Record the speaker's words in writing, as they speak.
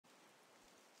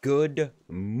Good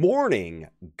morning,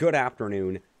 good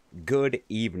afternoon, good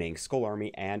evening, Skull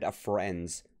Army and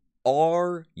friends.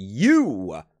 Are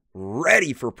you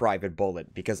ready for Private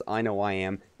Bullet? Because I know I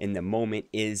am, and the moment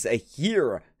is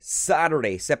here.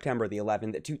 Saturday, September the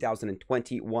 11th,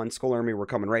 2021. Skull Army, we're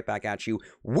coming right back at you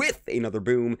with another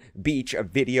Boom Beach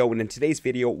video. And in today's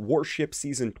video, Warship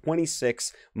Season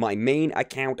 26, my main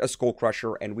account, a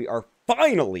SkullCrusher, and we are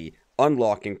finally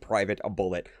unlocking Private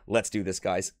Bullet. Let's do this,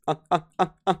 guys.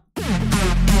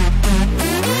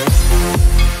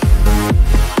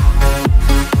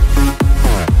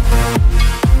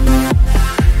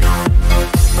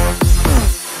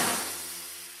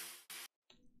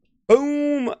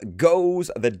 Boom goes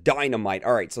the Dynamite.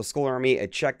 All right, so Skull Army,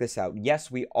 check this out.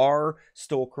 Yes, we are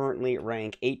still currently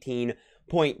rank 18.30,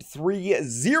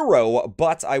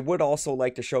 but I would also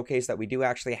like to showcase that we do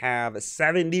actually have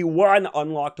 71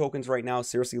 unlocked tokens right now.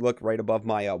 Seriously, look right above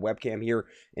my webcam here.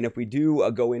 And if we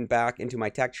do go back into my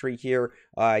tech tree here,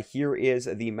 here is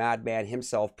the madman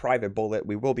himself, Private Bullet.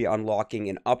 We will be unlocking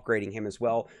and upgrading him as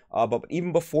well. But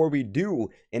even before we do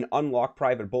an unlock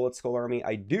Private Bullet, Skull Army,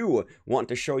 I do want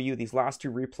to show you these last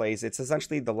two replays. It's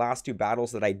essentially the last two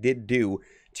battles that I did do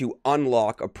to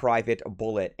unlock a Private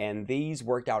Bullet, and these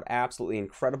worked out absolutely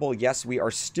incredible. Yes, we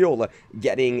are still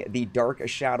getting the Dark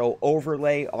Shadow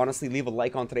overlay. Honestly, leave a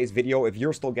like on today's video if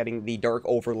you're still getting the Dark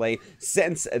overlay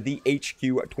since the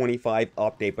HQ25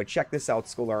 update. But check this out,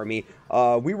 Skull Army.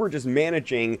 We were just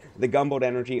managing the gunboat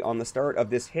energy on the start of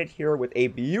this hit here with a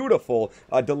beautiful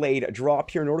delayed drop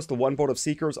here. Notice the one boat of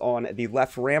Seekers on the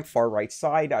left ramp, far right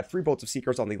side, three boats of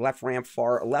Seekers on the left ramp,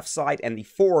 far left side, and the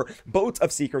four boats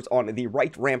of Seekers on the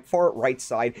right ramp, far right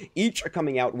side, each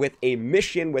coming out with a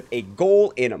mission, with a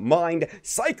goal in mind,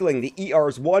 cycling the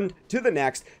ERs one to the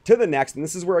next, and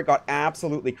this is where it got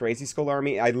absolutely crazy, Skull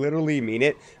Army. I literally mean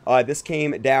it. This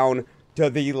came down to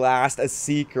the last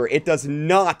Seeker. It does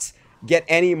not get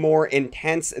any more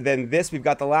intense than this. We've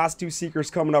got the last two Seekers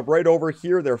coming up right over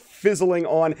here. They're fizzling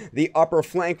on the upper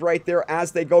flank right there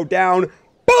as they go down.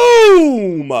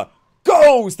 Boom!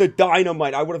 Goes the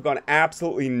Dynamite. I would have gone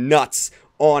absolutely nuts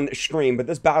on stream, but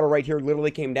this battle right here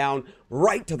literally came down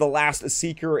right to the last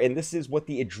Seeker, and this is what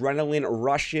the adrenaline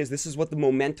rush is. This is what the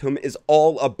momentum is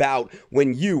all about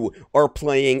when you are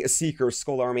playing Seekers.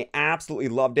 Skull Army absolutely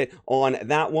loved it on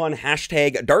that one.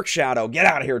 Hashtag Dark Shadow. Get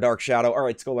out of here, Dark Shadow. All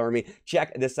right, Skull Army,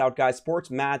 check this out, guys.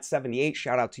 Sports Mad 78,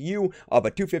 shout out to you.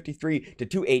 But 253 to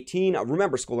 218.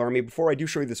 Remember, Skull Army, before I do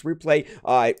show you this replay,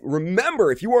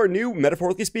 remember, if you are new,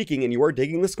 metaphorically speaking, and you are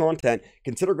digging this content,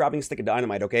 consider grabbing a stick of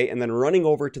dynamite, okay? And then running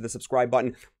over to the subscribe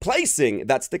button, placing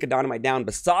that stick of dynamite down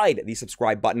beside the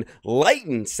subscribe button,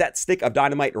 lighten set stick of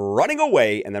dynamite, running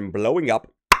away, and then blowing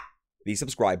up the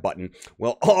subscribe button.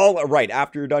 Well, all right,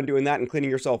 after you're done doing that and cleaning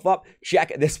yourself up,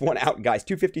 check this one out, guys.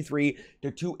 253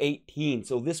 to 218.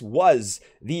 So this was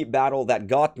the battle that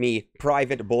got me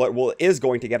Private Bullet. Well, it is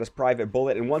going to get us Private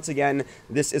Bullet. And once again,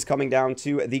 this is coming down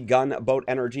to the gunboat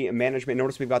energy management.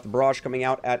 Notice we've got the barrage coming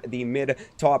out at the mid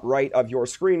top right of your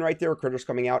screen right there. Critters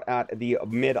coming out at the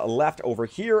mid left over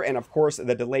here. And of course,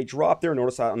 the delayed drop there.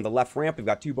 Notice on the left ramp, we've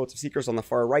got two boats of Seekers on the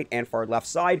far right and far left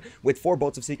side, with four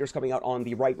boats of Seekers coming out on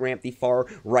the right ramp, the far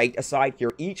right side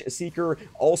here. Each Seeker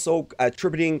also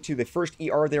attributing to the first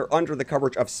ER there under the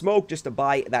coverage of smoke, just to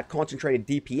buy that concentrated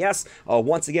DPS.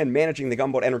 Once again, managing the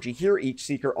gunboat energy here. Each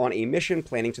Seeker on a mission,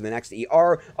 planning to the next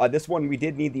ER. This one, we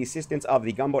did need the assistance of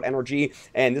the gunboat energy,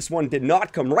 and this one did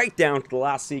not come right down to the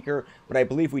last Seeker, but I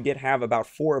believe we did have about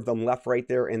four of them left right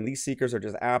there, and these Seekers are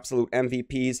just absolute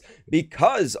MVPs.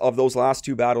 Because of those last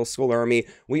two battles, Skull Army,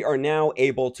 we are now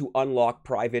able to unlock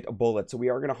Private Bullet. So we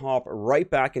are going to hop right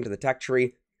back into the tech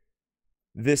tree.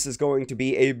 This is going to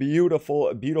be a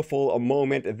beautiful, beautiful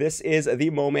moment. This is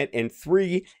the moment in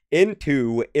 3, in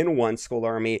 2, in 1, Skull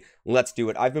Army. Let's do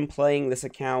it. I've been playing this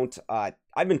account.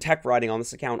 I've been tech riding on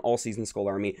this account all season, Skull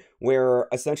Army, where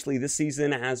essentially this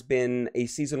season has been a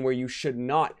season where you should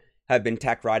not have been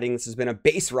tech riding. This has been a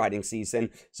base riding season,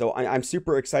 so I'm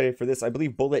super excited for this. I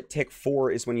believe bullet tick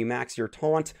 4 is when you max your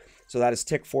taunt, so that is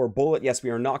tick 4 bullet. Yes, we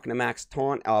are not going to max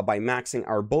taunt by maxing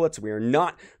our bullets. We are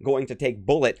not going to take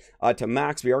bullet to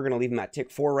max. We are going to leave them at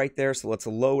tick 4 right there. So let's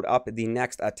load up the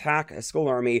next attack. Skull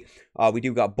Army, we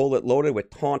do got bullet loaded with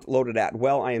taunt loaded at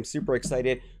well. I am super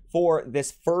excited for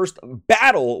this first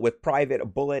battle with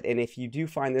Private Bullet. And if you do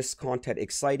find this content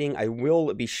exciting, I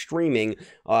will be streaming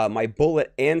my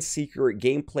Bullet and Seeker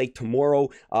gameplay tomorrow,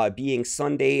 being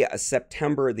Sunday,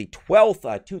 September the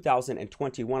 12th,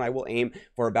 2021. I will aim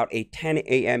for about a 10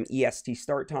 a.m. EST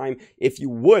start time if you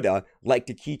would like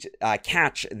to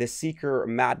catch the Seeker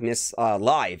Madness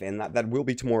live. And that will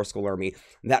be tomorrow, Skull Army.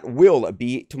 That will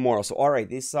be tomorrow. So, all right,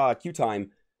 this queue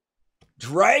time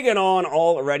Dragon on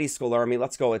already, Skull Army.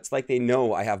 Let's go. It's like they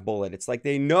know I have Bullet. It's like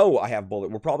they know I have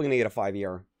Bullet. We're probably going to get a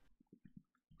 5-ER.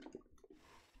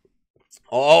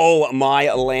 Oh, my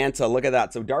Atlanta. Look at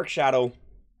that. So Dark Shadow.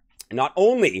 Not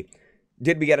only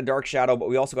did we get a Dark Shadow, but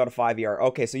we also got a 5-ER.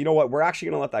 Okay, so you know what? We're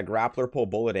actually going to let that Grappler pull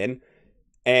Bullet in.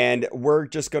 And we're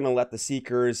just going to let the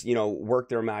Seekers, you know, work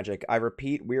their magic. I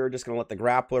repeat, we are just going to let the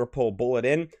Grappler pull Bullet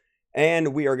in.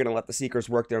 And we are going to let the Seekers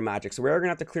work their magic. So we are going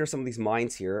to have to clear some of these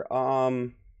mines here. Yeah,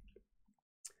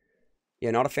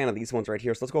 not a fan of these ones right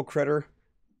here. So let's go Critter.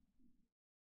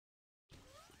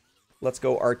 Let's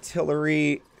go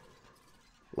Artillery.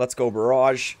 Let's go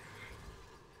Barrage.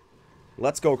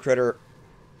 Let's go Critter.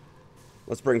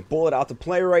 Let's bring Bullet out to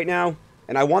play right now.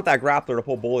 And I want that Grappler to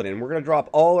pull Bullet in. We're going to drop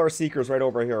all our Seekers right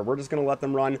over here. We're just going to let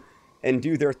them run and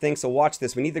do their thing. So watch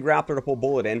this. We need the Grappler to pull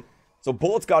Bullet in. So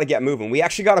Bullet's got to get moving. We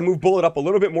actually got to move Bullet up a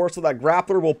little bit more so that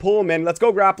Grappler will pull him in. Let's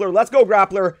go, Grappler. Let's go,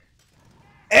 Grappler.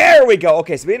 There we go.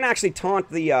 Okay, so we didn't actually taunt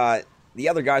the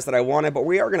other guys that I wanted, but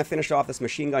we are going to finish off this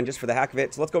machine gun just for the heck of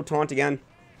it. So let's go taunt again.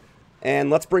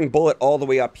 And let's bring Bullet all the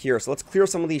way up here. So let's clear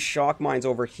some of these shock mines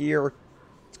over here.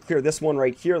 Let's clear this one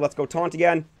right here. Let's go taunt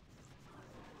again.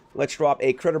 Let's drop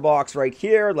a critter box right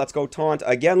here. Let's go taunt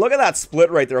again. Look at that split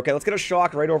right there. Okay, let's get a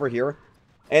shock right over here.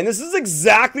 And this is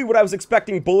exactly what I was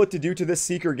expecting Bullet to do to this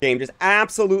Seeker game. Just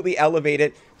absolutely elevate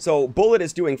it. So Bullet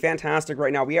is doing fantastic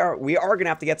right now. We are going to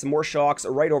have to get some more shocks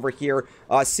right over here.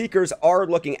 Seekers are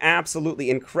looking absolutely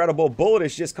incredible. Bullet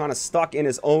is just kind of stuck in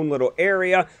his own little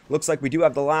area. Looks like we do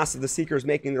have the last of the Seekers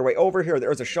making their way over here.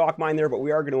 There's a shock mine there, but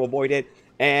we are going to avoid it.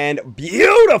 And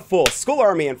beautiful Skull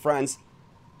Army and friends.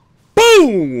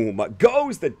 Boom!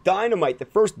 Goes the Dynamite. The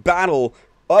first battle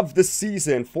of the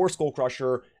season for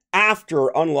SkullCrusher. After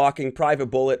unlocking Private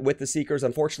Bullet with the Seekers.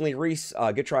 Unfortunately, Reese,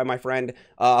 good try, my friend.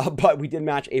 But we did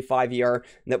match a 5-ER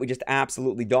that we just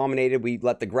absolutely dominated. We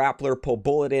let the Grappler pull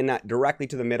Bullet in directly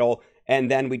to the middle.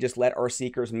 And then we just let our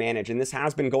Seekers manage. And this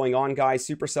has been going on, guys.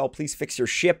 Supercell, please fix your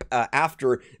ship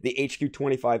after the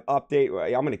HQ25 update.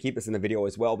 I'm going to keep this in the video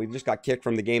as well. We just got kicked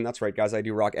from the game. That's right, guys. I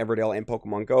do rock Everdale and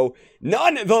Pokemon Go.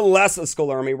 Nonetheless,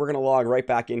 Skull Army, we're going to log right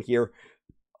back in here.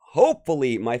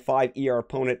 Hopefully, my 5-ER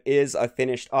opponent is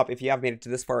finished up. If you have made it to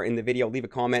this far in the video, leave a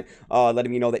comment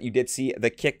letting me know that you did see the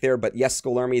kick there. But yes,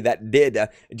 Skull Army, that did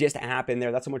just happen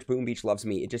there. That's how much Boom Beach loves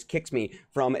me. It just kicks me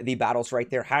from the battles right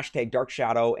there. Hashtag Dark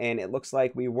Shadow. And it looks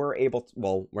like we were able to,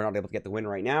 well, we're not able to get the win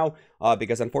right now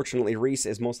because unfortunately, Reese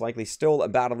is most likely still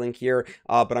battling here.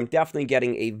 But I'm definitely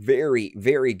getting a very,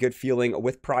 very good feeling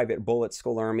with Private Bullet,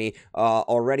 Skull Army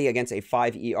already against a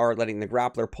 5-ER, letting the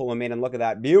Grappler pull him in. And look at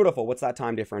that. Beautiful. What's that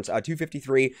time difference?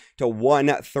 253 to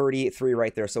 133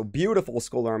 right there. So beautiful,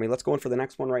 Skull Army. Let's go in for the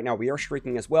next one right now. We are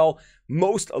streaking as well.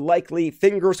 Most likely,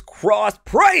 fingers crossed,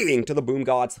 praying to the Boom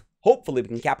Gods. Hopefully, we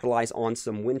can capitalize on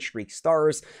some win streak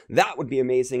stars. That would be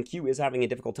amazing. Q is having a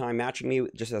difficult time matching me.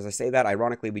 Just as I say that,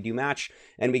 ironically, we do match.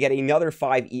 And we get another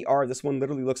 5-ER. This one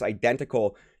literally looks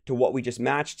identical to what we just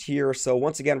matched here. So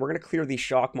once again, we're going to clear these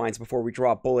shock mines before we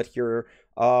drop Bullet here.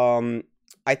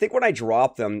 I think when I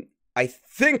drop them, I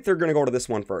think they're going to go to this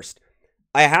one first.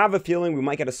 I have a feeling we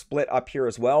might get a split up here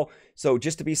as well. So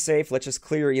just to be safe, let's just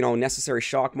clear, you know, necessary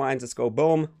shock mines. Let's go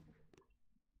boom.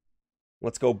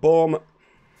 Let's go boom.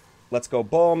 Let's go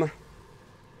boom.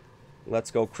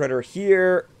 Let's go critter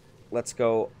here. Let's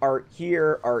go art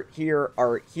here, art here,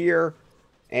 art here.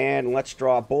 And let's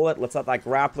draw a Bullet. Let's let that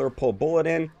Grappler pull Bullet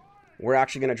in. We're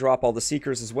actually going to drop all the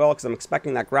Seekers as well because I'm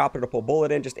expecting that Grappler to pull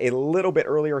Bullet in just a little bit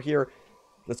earlier here.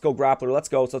 Let's go, Grappler. Let's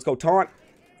go. So let's go taunt.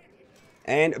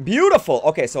 And beautiful.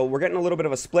 Okay, so we're getting a little bit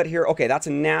of a split here. Okay, that's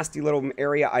a nasty little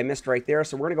area I missed right there.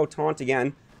 So we're going to go taunt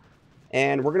again.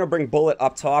 And we're going to bring Bullet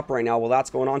up top right now while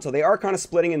that's going on. So they are kind of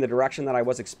splitting in the direction that I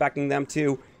was expecting them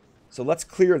to. So let's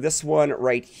clear this one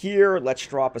right here. Let's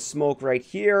drop a smoke right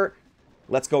here.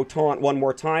 Let's go taunt one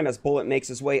more time as Bullet makes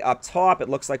his way up top. It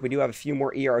looks like we do have a few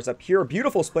more ERs up here.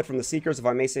 Beautiful split from the Seekers, if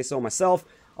I may say so myself.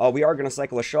 We are going to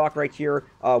cycle a shock right here.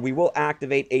 We will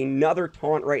activate another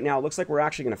taunt right now. It looks like we're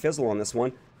actually going to fizzle on this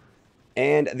one.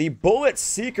 And the Bullet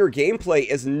Seeker gameplay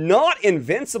is not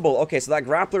invincible. Okay, so that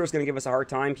Grappler is going to give us a hard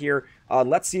time here.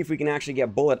 Let's see if we can actually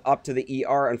get Bullet up to the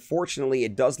ER. Unfortunately,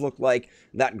 it does look like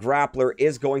that Grappler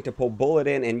is going to pull Bullet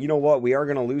in. And you know what? We are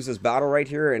going to lose this battle right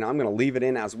here, and I'm going to leave it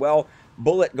in as well.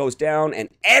 Bullet goes down, and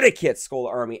etiquette, Skull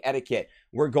Army, etiquette.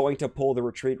 We're going to pull the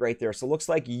retreat right there. So looks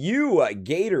like you,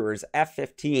 Gators,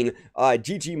 F15,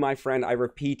 GG, my friend. I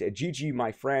repeat, GG,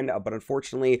 my friend. But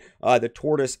unfortunately, the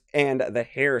Tortoise and the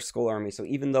Hare, Skull Army. So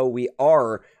even though we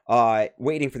are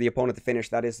waiting for the opponent to finish.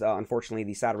 That is, unfortunately,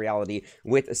 the sad reality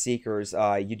with Seekers.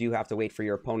 You do have to wait for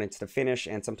your opponents to finish,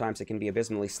 and sometimes it can be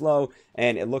abysmally slow,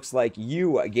 and it looks like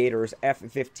you, Gators,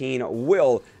 F15,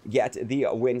 will get the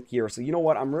win here. So, you know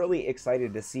what? I'm really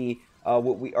excited to see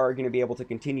what we are going to be able to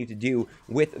continue to do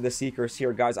with the Seekers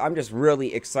here, guys. I'm just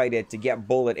really excited to get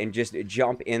Bullet and just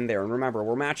jump in there. And remember,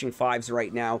 we're matching 5s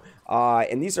right now,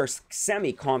 and these are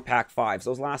semi-compact 5s.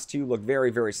 Those last two look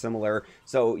very, very similar.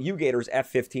 So, you Gators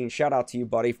F15, shout out to you,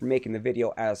 buddy, for making the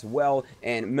video as well,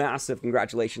 and massive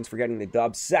congratulations for getting the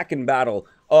dub. Second battle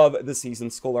of the season,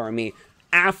 Skull Army,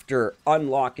 after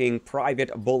unlocking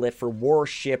Private Bullet for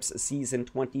Warships Season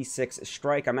 26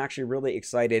 Strike. I'm actually really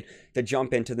excited to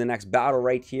jump into the next battle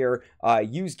right here.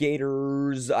 Use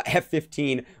Gators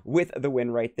F15 with the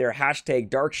win right there. Hashtag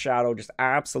Dark Shadow just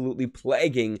absolutely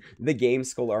plaguing the game,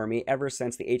 Skull Army, ever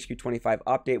since the HQ25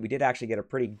 update. We did actually get a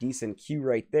pretty decent queue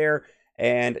right there.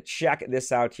 And check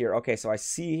this out here. Okay, so I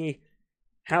see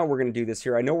how we're going to do this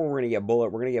here. I know where we're going to get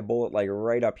Bullet. We're going to get Bullet like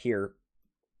right up here.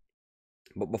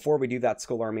 But before we do that,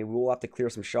 Skull Army, we will have to clear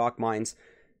some shock mines.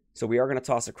 So we are going to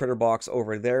toss a critter box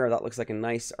over there. That looks like a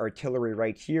nice artillery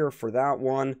right here for that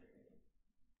one.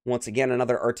 Once again,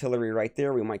 another artillery right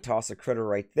there. We might toss a critter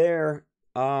right there.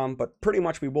 But pretty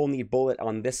much we will need Bullet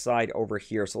on this side over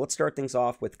here. So let's start things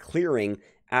off with clearing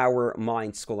our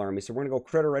mines, Skull Army. So we're going to go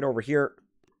critter right over here.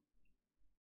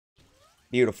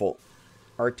 Beautiful.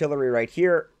 Artillery right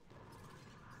here.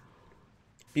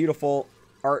 Beautiful.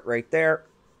 Art right there.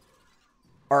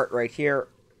 Art right here,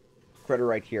 critter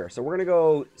right here. So we're going to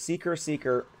go Seeker,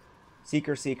 Seeker,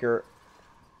 Seeker, Seeker.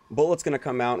 Bullet's going to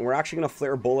come out, and we're actually going to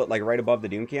flare Bullet like right above the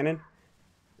Doom Cannon.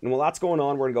 And while that's going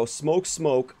on, we're going to go Smoke,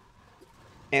 Smoke,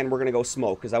 and we're going to go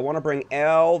Smoke, because I want to bring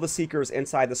all the Seekers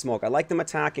inside the smoke. I like them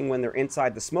attacking when they're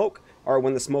inside the smoke, or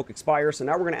when the smoke expires. So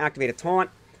now we're going to activate a taunt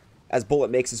as Bullet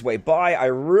makes his way by. I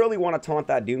really want to taunt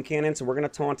that Doom Cannon, so we're going to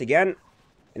taunt again.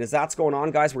 And as that's going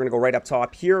on, guys, we're going to go right up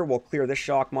top here. We'll clear this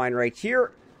shock mine right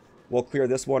here. We'll clear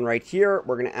this one right here.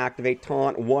 We're going to activate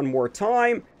taunt one more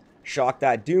time. Shock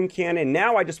that Doom Cannon.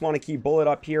 Now I just want to keep Bullet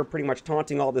up here, pretty much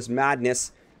taunting all this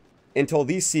madness until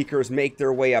these Seekers make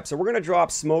their way up. So we're going to drop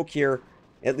smoke here.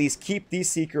 At least keep these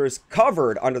Seekers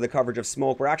covered under the coverage of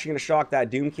smoke. We're actually going to shock that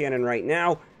Doom Cannon right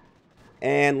now.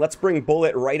 And let's bring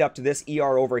Bullet right up to this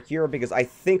ER over here, because I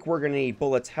think we're going to need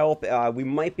Bullet's help. We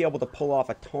might be able to pull off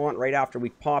a taunt right after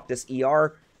we pop this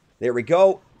ER. There we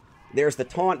go. There's the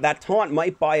taunt. That taunt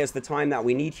might buy us the time that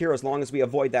we need here, as long as we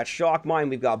avoid that shock mine.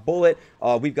 We've got Bullet.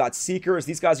 We've got Seekers.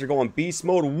 These guys are going beast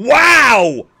mode.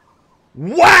 Wow!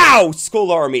 Wow,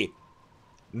 Skull Army!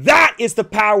 That is the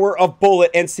power of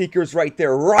Bullet and Seekers right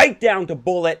there. Right down to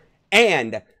Bullet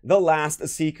and the last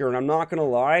Seeker. And I'm not going to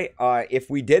lie, if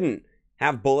we didn't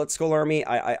have Bullet, Skull Army,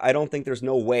 I don't think there's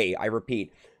no way, I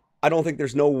repeat, I don't think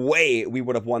there's no way we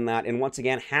would have won that. And once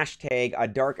again, hashtag a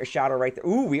Dark Shadow right there.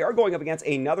 Ooh, we are going up against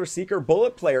another Seeker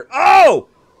Bullet player. Oh!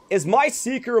 Is my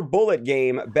Seeker Bullet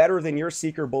game better than your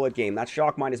Seeker Bullet game? That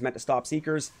shock mine is meant to stop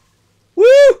Seekers. Woo!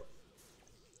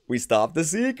 We stopped the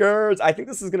Seekers. I think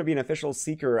this is going to be an official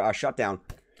Seeker shutdown.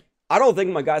 I don't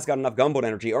think my guy's got enough gunboat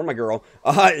energy, or my girl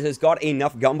has got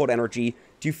enough gunboat energy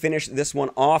to finish this one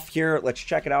off here. Let's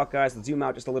check it out, guys. Let's zoom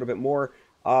out just a little bit more.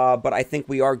 But I think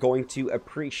we are going to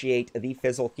appreciate the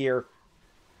fizzle here.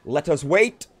 Let us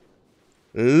wait.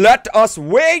 Let us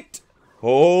wait.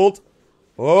 Hold.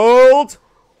 Hold.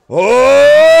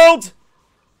 Hold.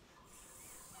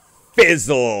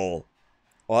 Fizzle.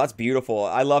 Oh, that's beautiful.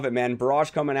 I love it, man.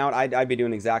 Barrage coming out. I'd be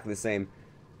doing exactly the same.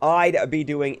 I'd be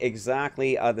doing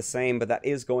exactly the same, but that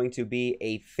is going to be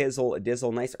a fizzle, a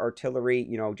dizzle. Nice artillery,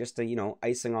 you know, just,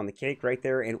 icing on the cake right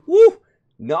there. And, woo!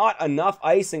 Not enough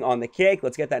icing on the cake.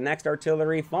 Let's get that next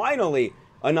artillery. Finally,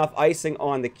 enough icing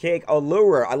on the cake.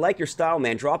 Allure, I like your style,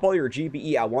 man. Drop all your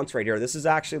GBE at once right here. This is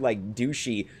actually like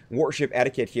douchey warship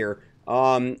etiquette here.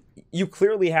 You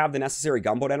clearly have the necessary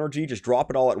gunboat energy. Just drop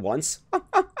it all at once.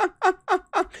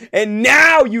 And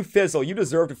now you fizzle. You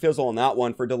deserve to fizzle on that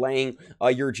one for delaying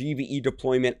your GBE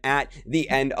deployment at the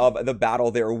end of the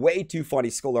battle there. Way too funny,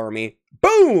 Skull Army.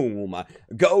 Boom!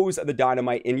 Goes the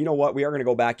Dynamite. And you know what? We are going to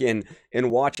go back in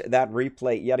and watch that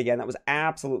replay yet again. That was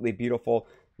absolutely beautiful.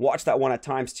 Watch that one at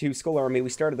times too. Skull Army, we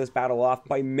started this battle off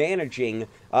by managing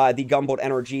the gunboat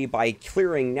energy, by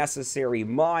clearing necessary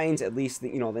mines, at least, the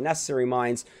necessary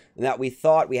mines that we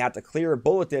thought we had to clear.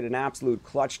 Bullet did an absolute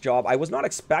clutch job. I was not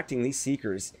expecting these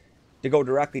Seekers to go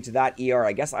directly to that ER.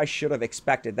 I guess I should have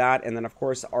expected that. And then, of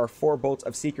course, our 4 bolts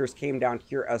of Seekers came down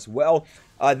here as well.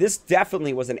 This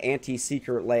definitely was an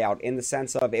anti-Seeker layout in the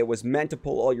sense of it was meant to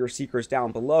pull all your Seekers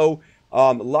down below.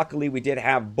 Luckily, we did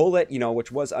have Bullet, you know,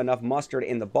 which was enough mustard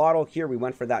in the bottle. Here, we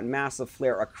went for that massive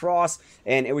flare across,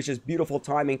 and it was just beautiful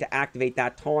timing to activate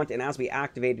that taunt. And as we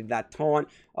activated that taunt,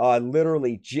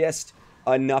 literally just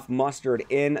enough mustard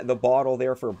in the bottle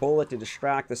there for Bullet to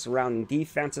distract the surrounding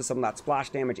defenses. Some of that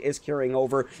splash damage is carrying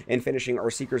over and finishing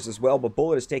our Seekers as well, but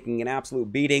Bullet is taking an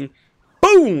absolute beating.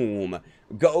 Boom!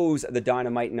 Goes the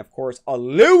Dynamite, and of course,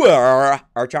 Allure,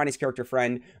 our Chinese character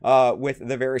friend, with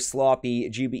the very sloppy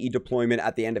GBE deployment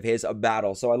at the end of his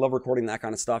battle. So I love recording that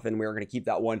kind of stuff, and we're going to keep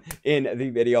that one in the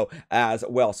video as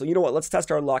well. So you know what? Let's test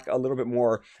our luck a little bit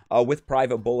more with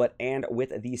Private Bullet and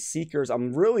with these Seekers.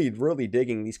 I'm really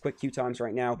digging these quick Q times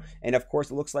right now, and of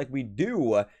course, it looks like we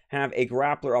do have a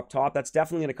grappler up top. That's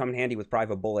definitely going to come in handy with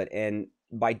Private Bullet, and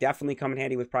by definitely come in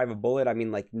handy with Private Bullet, I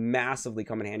mean like massively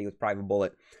come in handy with Private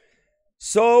Bullet.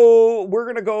 So we're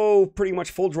going to go pretty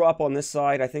much full drop on this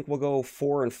side. I think we'll go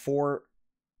 4 and 4.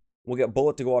 We'll get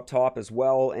Bullet to go up top as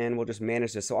well, and we'll just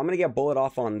manage this. So I'm going to get Bullet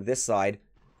off on this side,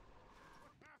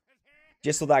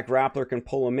 just so that grappler can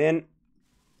pull him in.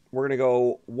 We're going to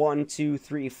go 1, 2,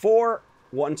 3, 4.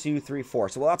 1, 2, 3, 4.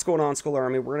 So while that's going on, Skull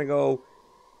Army, we're going to go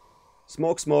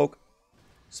smoke, smoke,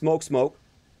 smoke, smoke.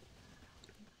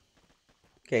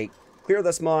 Okay, clear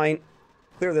this mine.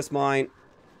 Clear this mine.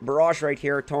 Barrage right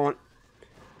here, taunt.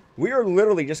 We are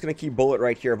literally just going to keep Bullet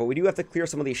right here, but we do have to clear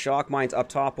some of these shock mines up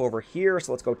top over here.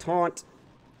 So let's go taunt.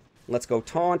 Let's go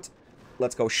taunt.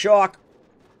 Let's go shock.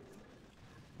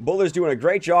 Bullet is doing a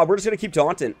great job. We're just going to keep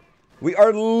taunting. We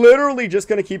are literally just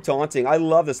going to keep taunting. I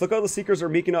love this. Look how the Seekers are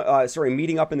meeting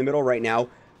up in the middle right now.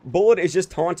 Bullet is just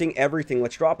taunting everything.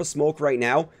 Let's drop a smoke right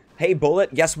now. Hey,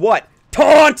 Bullet, guess what?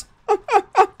 Taunt!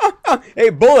 Hey,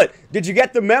 Bullet, did you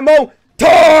get the memo?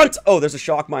 Taunt! Oh, there's a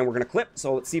shock mine we're going to clip,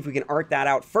 so let's see if we can art that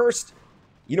out first.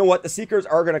 You know what? The Seekers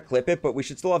are going to clip it, but we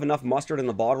should still have enough mustard in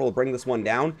the bottle to bring this one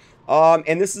down.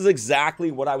 And this is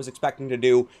exactly what I was expecting to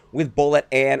do with Bullet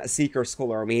and Seeker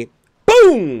Skull Army.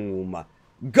 Boom!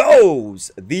 Goes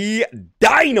the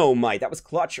Dynamite. That was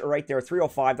clutch right there,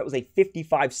 305. That was a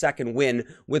 55-second win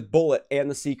with Bullet and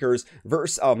the Seekers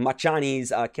versus my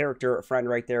Chinese character friend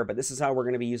right there. But this is how we're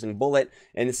going to be using Bullet,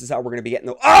 and this is how we're going to be getting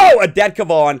the... Oh, a dead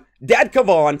Kavan. Dead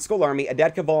Kavan. Skull Army. A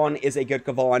dead Kavan is a good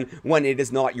Kavan when it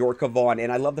is not your Kavan.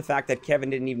 And I love the fact that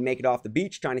Kevin didn't even make it off the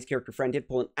beach. Chinese character friend did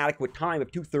pull an adequate time of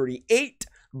 2:38.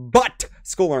 But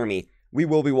Skull Army, we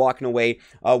will be walking away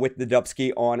with the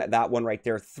Dubski on that one right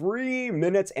there. 3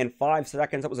 minutes and 5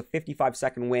 seconds. That was a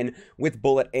 55-second win with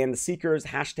Bullet and the Seekers.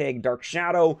 Hashtag Dark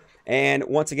Shadow. And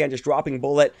once again, just dropping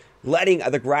Bullet, letting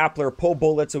the grappler pull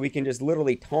Bullet so we can just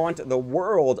literally taunt the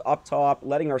world up top,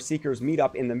 letting our Seekers meet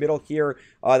up in the middle here.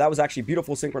 That was actually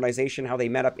beautiful synchronization, how they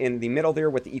met up in the middle there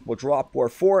with the equal drop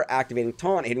 4-4, activating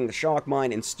taunt, hitting the shock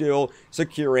mine, and still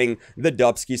securing the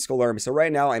Dubski Skull Army. So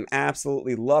right now, I'm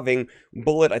absolutely loving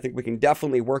Bullet. I think we can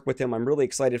definitely work with him. I'm really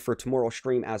excited for tomorrow's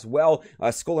stream as well.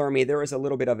 Skull Army, there is a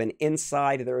little bit of an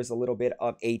inside. There is a little bit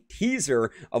of a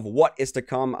teaser of what is to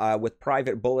come with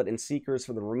Private Bullet and Seekers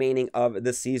for the remaining of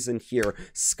the season here.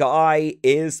 Sky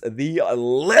is the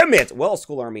limit. Well,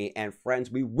 Skull Army and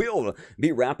friends, we will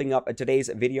be wrapping up today's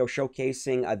video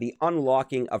showcasing the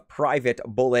unlocking of Private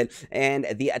Bullet and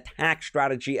the attack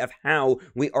strategy of how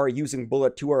we are using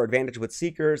Bullet to our advantage with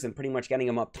Seekers and pretty much getting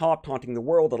them up top, taunting the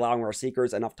world, allowing our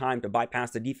Seekers enough time to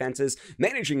bypass the defenses,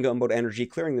 managing gunboat energy,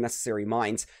 clearing the necessary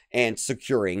mines, and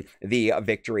securing the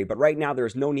victory. But right now,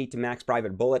 there's no need to max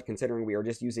Private Bullet, considering we are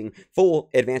just using full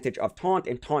advantage of taunt,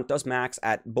 and taunt does max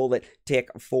at Bullet tick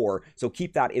 4. So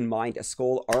keep that in mind,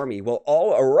 Skull Army. Well,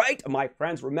 all right, my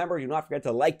friends, remember, do not forget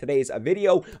to like today's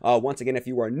video. Once again, if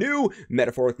you are new,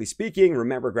 metaphorically speaking,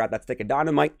 remember, grab that stick of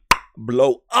dynamite,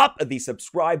 blow up the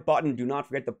subscribe button. Do not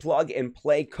forget to plug and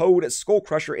play code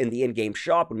SkullCrusher in the in-game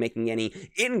shop when making any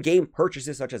in-game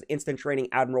purchases such as instant training,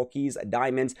 admiral keys,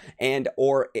 diamonds, and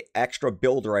or extra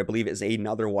builder, I believe is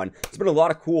another one. There's been a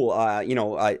lot of cool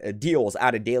deals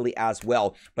added daily as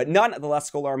well. But nonetheless,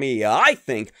 Skull Army, I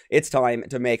think it's time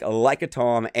to make like a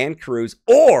Tom and cruise,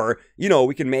 or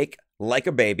we can make like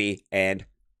a baby and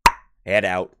head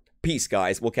out. Peace,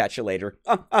 guys. We'll catch you later.